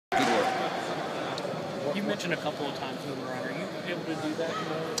You mentioned a couple of times moving around. Are you able to do that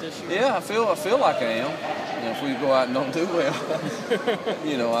more this year? Yeah, I feel like I am. If we go out and don't do well,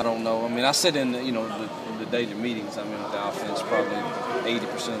 I don't know. I mean, I sit in the daily meetings. I mean, with the offense probably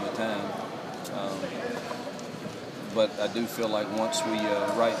 80% of the time. But I do feel like once we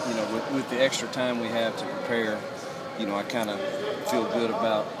with the extra time we have to prepare, I kind of feel good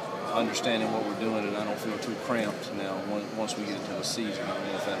about understanding what we're doing, and I don't feel too cramped now. Once we get into the season, I don't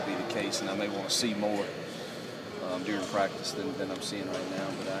know if that'll be the case, and I may want to see more during practice than I'm seeing right now.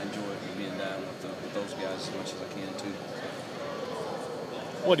 But I enjoy being down with those guys as much as I can too.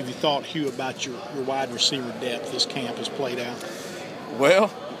 What have you thought, Hugh, about your wide receiver depth this camp has played out?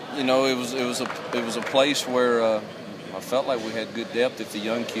 Well, it was a place where I felt like we had good depth if the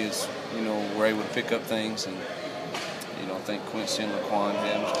young kids, were able to pick up things. And, I think Quincy and Laquan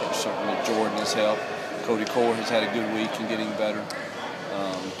have, certainly Jordan has helped. Cody Core has had a good week and getting better.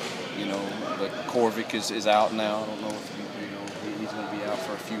 But Corvick is out now. I don't know if he's going to be out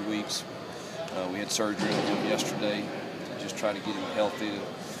for a few weeks. We had surgery on him yesterday to just try to get him healthy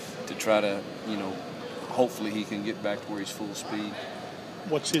to try to, hopefully he can get back to where he's full speed.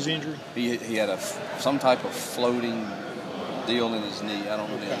 What's his injury? He had some type of floating deal in his knee. I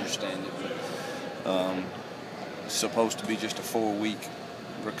don't really understand it, but it's supposed to be just a 4-week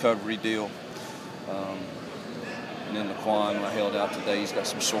recovery deal. And then Laquan, I held out today. He's got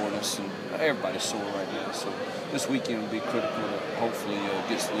some soreness, and everybody's sore right now. So this weekend will be critical to hopefully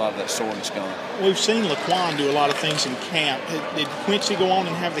get a lot of that soreness gone. We've seen Laquan do a lot of things in camp. Did Quincy go on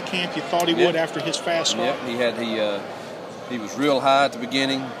and have the camp you thought he would after his fast start? Yep, he was real high at the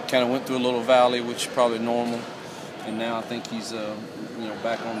beginning, kind of went through a little valley, which is probably normal. And now I think he's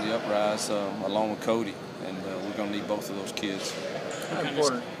back on the uprise along with Cody, and we're going to need both of those kids.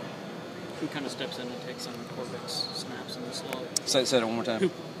 Who kind of steps in and takes some of Corvick's snaps in this slot? Say that one more time.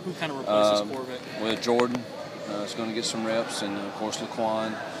 Who kind of replaces Corvick? Well, Jordan is going to get some reps, and of course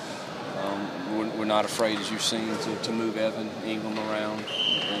Laquan. We're not afraid, as you've seen, to move Evan Ingram around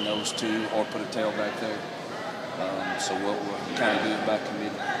and those two, or put a tailback there. So we'll kind of do it by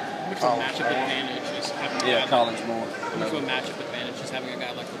committee. Which a matchup advantage is having a guy college more. Which a matchup advantage is having a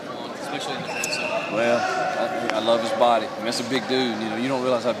guy like Laquan, especially in the red zone. Well, I love his body. I mean, that's a big dude. You don't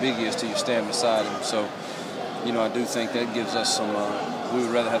realize how big he is till you stand beside him. So, I do think that gives us some. We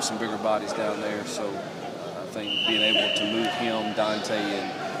would rather have some bigger bodies down there. So, I think being able to move him, Dante,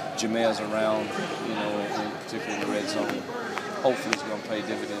 and Jamez around, particularly in the red zone, hopefully it's going to pay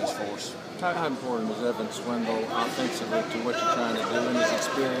dividends for us. How important is Evan Swindle offensively to what you're trying to do in his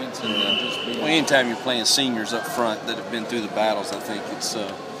experience and just being? Well, anytime you're playing seniors up front that have been through the battles, I think it's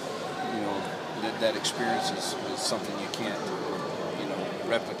that experience is something you can't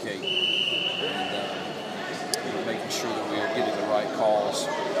replicate. And making sure that we are getting the right calls,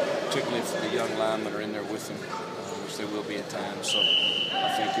 particularly if the young linemen are in there with him, which they will be at times. So I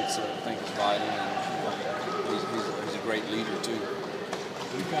think it's vital, and he's a great leader too.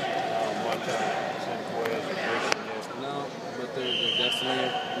 We've got much San Quez and Dixon yet. No, but they're definitely,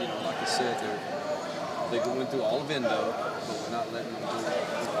 like I said, they're going through all of Endo, but we're not letting them do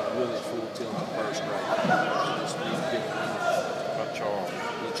really full tilt and burst right now. Just need to get them. Charles.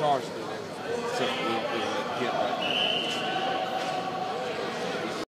 The Charles do everything, except we let hit right now.